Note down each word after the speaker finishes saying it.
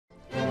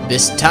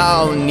This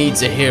town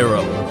needs a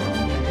hero,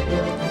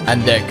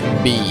 and there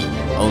can be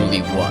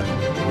only one.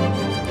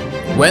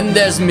 When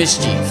there's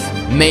mischief,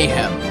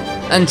 mayhem,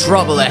 and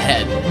trouble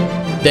ahead,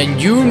 then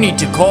you need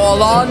to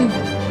call on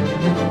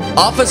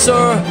Officer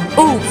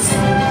Oof.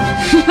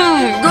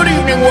 Good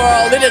evening,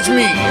 world. It is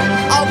me,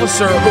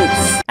 Officer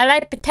Oof. I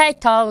like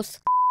potatoes.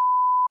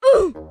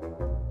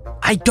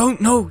 I don't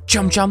know,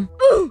 Chum Chum.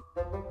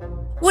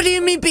 What do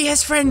you mean,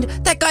 BS friend?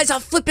 That guy's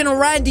out flipping a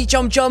Randy,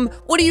 Chum Chum.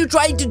 What are you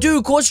trying to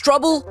do? Cause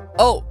trouble?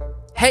 Oh,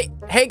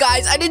 hey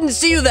guys, I didn't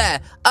see you there.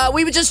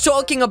 We were just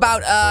talking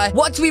about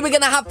what we were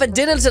gonna have for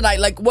dinner tonight.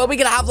 Like, were we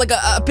gonna have like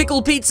a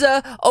pickle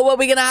pizza, or were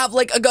we gonna have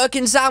like a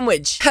gherkin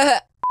sandwich?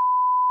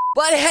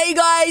 But hey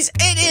guys,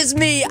 it is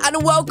me,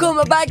 and welcome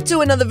back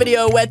to another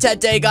video where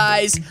today,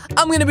 guys,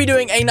 I'm gonna be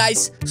doing a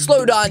nice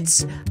slow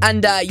dance,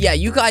 and yeah,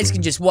 you guys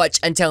can just watch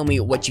and tell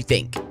me what you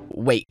think.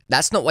 Wait,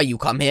 that's not why you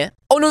come here.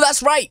 Oh no,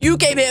 that's right. You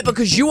came here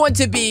because you want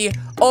to be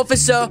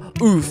Officer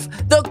Oof,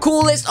 the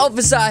coolest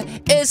officer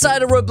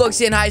inside of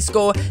Robloxian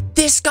Highschool.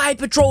 This guy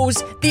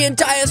patrols the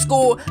entire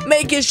school,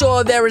 making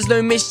sure there is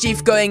no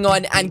mischief going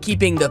on and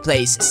keeping the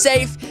place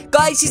safe.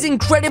 Guys, he's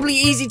incredibly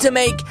easy to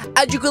make,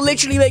 and you can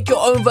literally make your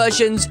own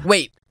versions.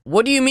 Wait,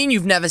 what do you mean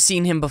you've never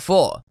seen him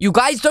before? You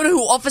guys don't know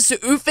who Officer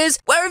Oof is?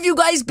 Where have you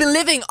guys been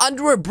living?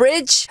 Under a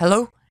bridge?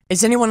 Hello?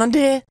 Is anyone under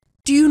here?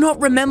 Do you not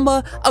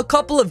remember a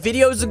couple of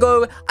videos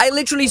ago, I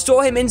literally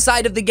saw him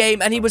inside of the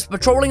game and he was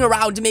patrolling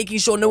around making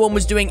sure no one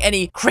was doing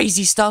any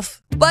crazy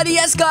stuff? But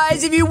yes,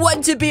 guys, if you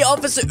want to be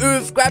Officer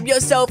Oof, grab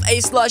yourself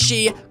a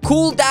slushie,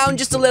 cool down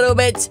just a little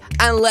bit,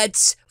 and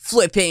let's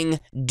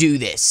flipping do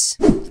this.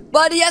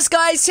 But yes,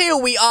 guys, here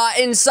we are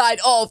inside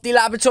of the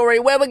laboratory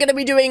where we're going to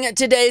be doing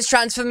today's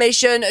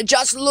transformation.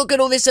 Just look at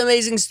all this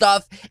amazing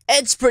stuff.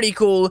 It's pretty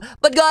cool.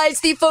 But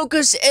guys, the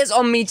focus is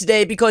on me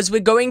today because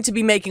we're going to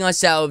be making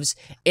ourselves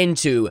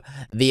into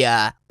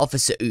the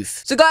Officer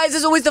Oof. So guys,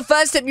 as always, the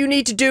first step you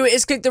need to do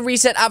is click the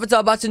reset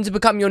avatar button to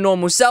become your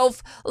normal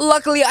self.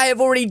 Luckily, I have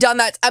already done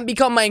that and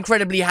become my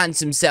incredibly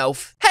handsome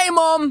self. Hey,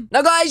 Mom!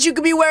 Now, guys, you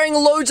could be wearing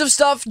loads of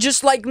stuff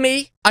just like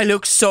me. I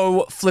look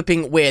so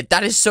flipping weird.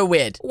 That is so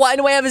weird. Why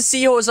do I have a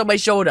seahorse on my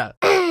shoulder?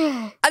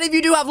 And if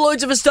you do have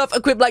loads of stuff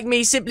equipped like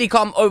me, simply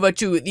come over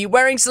to the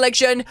wearing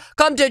selection,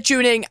 come to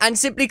tuning, and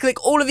simply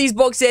click all of these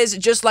boxes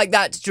just like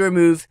that to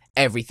remove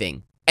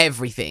everything.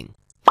 Everything.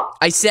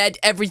 I said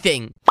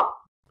everything.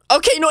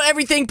 Okay, not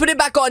everything. Put it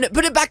back on.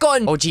 Put it back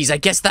on. Oh, geez, I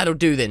guess that'll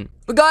do then.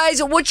 But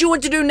guys, what you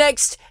want to do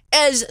next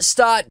is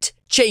start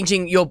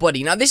changing your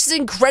body. Now, this is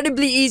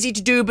incredibly easy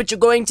to do, but you're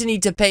going to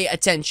need to pay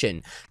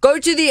attention. Go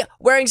to the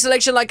wearing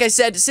selection, like I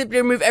said, simply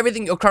remove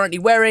everything you're currently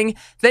wearing.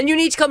 Then you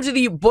need to come to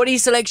the body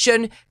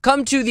selection,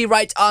 come to the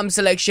right arm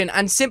selection,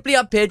 and simply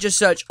up here just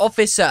search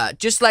officer,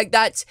 just like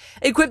that.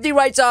 Equip the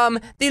right arm,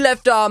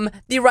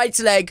 the right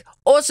leg,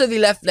 also the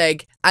left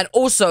leg, and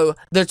also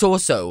the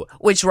torso,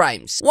 which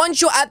rhymes.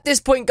 Once you're at this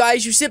point,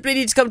 guys, you simply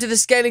need to come to the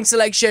scaling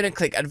selection and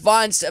click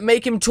advanced,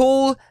 make him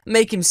tall,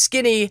 make him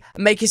skinny,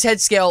 make his head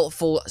scale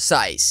full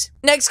size.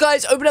 Next,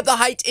 guys, open up the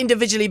height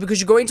individually because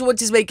you're going to want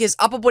to make his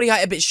upper body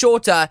height a bit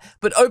shorter,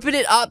 but open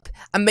it up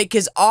and make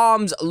his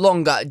arms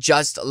longer,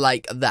 just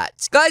like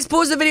that. Guys,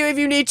 pause the video if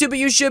you need to, but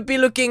you should be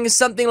looking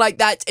something like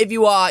that. If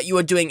you are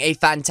doing a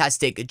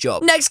fantastic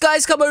job. Next,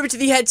 guys, come over to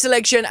the head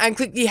selection and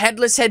click the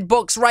headless head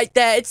box right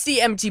there. It's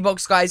the empty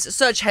box, guys.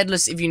 Search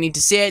headless if you need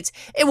to see it.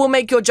 It will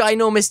make your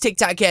ginormous Tic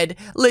Tac head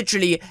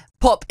literally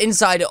pop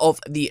inside of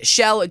the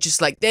shell,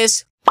 just like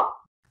this.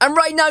 And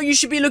right now, you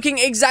should be looking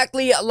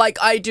exactly like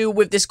I do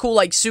with this cool,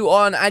 like, suit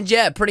on. And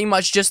yeah, pretty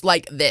much just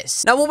like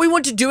this. Now, what we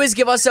want to do is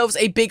give ourselves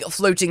a big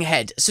floating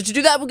head. So to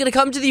do that, we're going to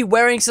come to the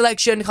wearing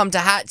selection, come to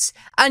hats,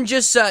 and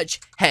just search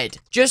head.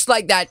 Just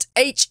like that.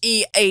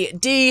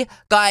 H-E-A-D,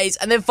 guys.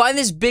 And then find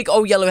this big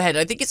old yellow head.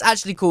 I think it's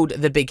actually called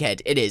the big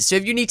head. It is. So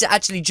if you need to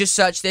actually just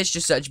search this,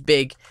 just search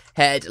big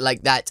head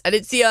like that. And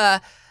it's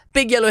the,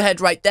 big yellow head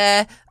right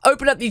there.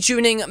 Open up the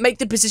tuning, make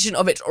the position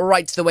of it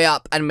right the way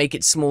up, and make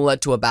it smaller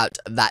to about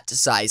that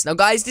size. Now,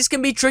 guys, this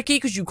can be tricky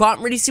because you can't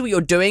really see what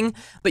you're doing,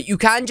 but you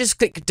can just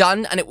click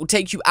done, and it will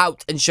take you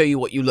out and show you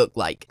what you look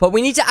like. But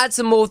we need to add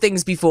some more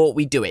things before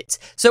we do it.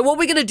 So what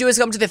we're going to do is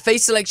come to the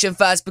face selection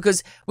first,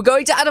 because we're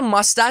going to add a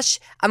mustache,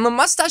 and the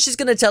mustache is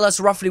going to tell us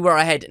roughly where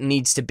our head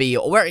needs to be,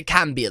 or where it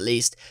can be at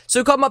least.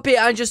 So come up here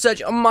and just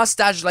search a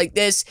mustache like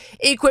this.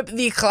 Equip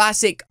the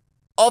classic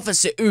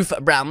Officer Oof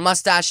brown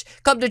mustache,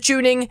 come to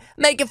tuning,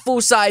 make it full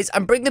size,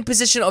 and bring the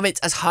position of it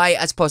as high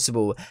as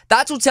possible.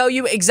 That will tell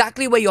you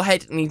exactly where your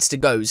head needs to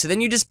go. So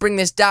then you just bring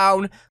this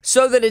down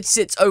so that it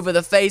sits over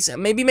the face,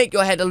 and maybe make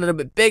your head a little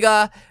bit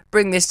bigger.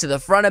 Bring this to the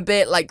front a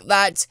bit, like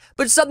that.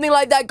 But something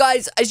like that,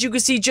 guys, as you can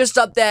see just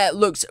up there,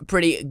 looks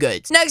pretty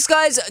good. Next,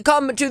 guys,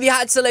 come to the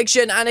hat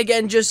selection, and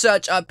again, just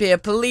search up here,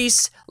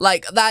 police,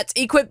 like that.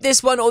 Equip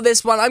this one or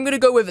this one. I'm going to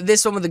go with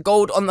this one with the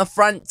gold on the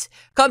front.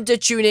 Come to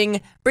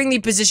tuning, bring the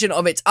position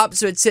of it up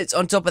so it sits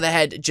on top of the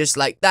head, just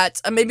like that.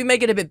 And maybe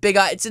make it a bit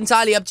bigger. It's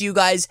entirely up to you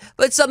guys,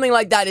 but something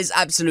like that is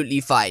absolutely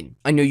fine.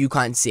 I know you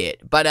can't see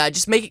it, but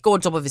just make it go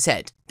on top of his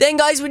head. Then,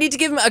 guys, we need to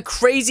give him a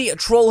crazy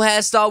troll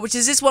hairstyle, which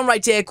is this one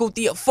right here called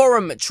the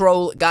forum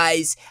troll,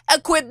 guys.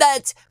 Equip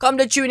that, come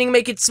to tuning,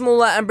 make it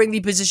smaller, and bring the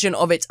position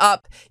of it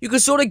up. You can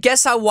sort of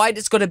guess how wide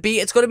it's going to be.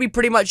 It's going to be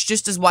pretty much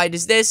just as wide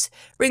as this.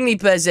 Bring the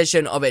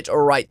position of it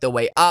right the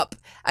way up.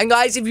 And,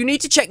 guys, if you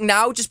need to check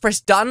now, just press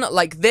done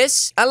like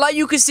this. And like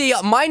you can see,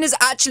 mine has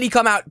actually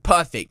come out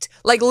perfect.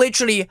 Like,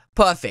 literally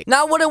perfect.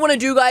 Now, what I want to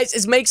do, guys,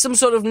 is make some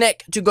sort of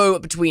neck to go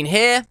between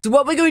here. So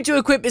what we're going to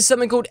equip is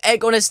something called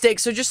egg on a stick.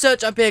 So just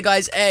search up here,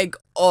 guys, egg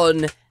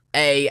on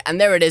and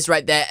there it is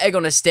right there, egg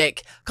on a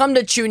stick. Come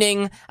to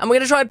tuning, and we're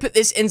going to try and put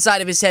this inside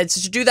of his head.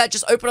 So to do that,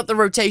 just open up the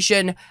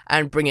rotation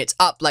and bring it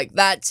up like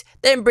that.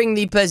 Then bring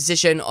the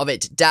position of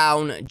it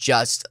down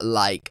just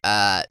like,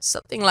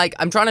 something like,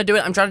 I'm trying to do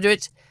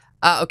it.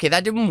 Okay,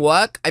 that didn't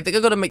work. I think I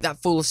got to make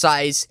that full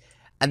size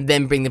and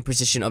then bring the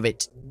position of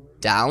it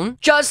down.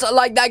 Just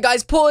like that,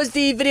 guys. Pause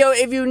the video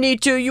if you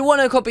need to. You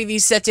want to copy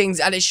these settings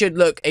and it should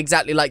look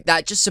exactly like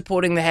that. Just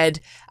supporting the head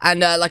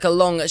and like a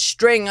long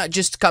string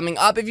just coming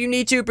up. If you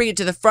need to, bring it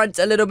to the front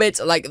a little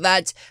bit like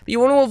that. But you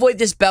want to avoid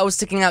this bell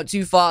sticking out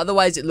too far.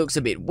 Otherwise, it looks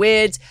a bit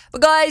weird.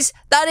 But guys,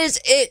 that is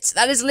it.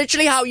 That is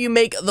literally how you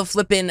make the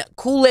flippin'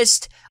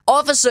 coolest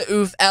Officer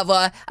Oof ever,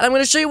 and I'm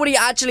going to show you what he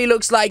actually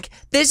looks like.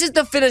 This is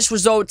the finished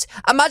result.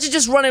 Imagine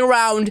just running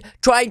around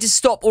trying to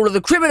stop all of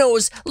the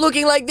criminals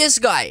looking like this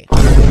guy.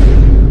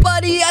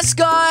 But yes,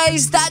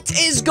 guys, that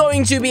is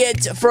going to be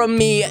it from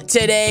me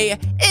today.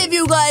 If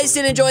you guys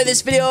did enjoy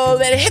this video,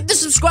 then hit the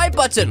subscribe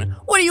button.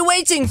 What are you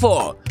waiting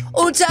for?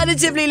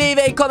 Alternatively, leave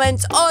a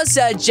comment or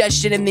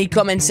suggestion in the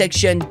comment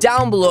section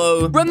down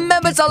below.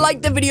 Remember to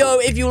like the video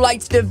if you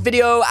liked the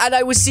video, and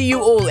I will see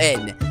you all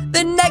in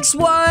the next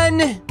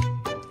one.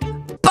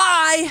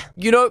 Bye!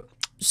 You know,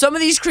 some of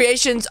these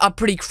creations are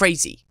pretty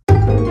crazy.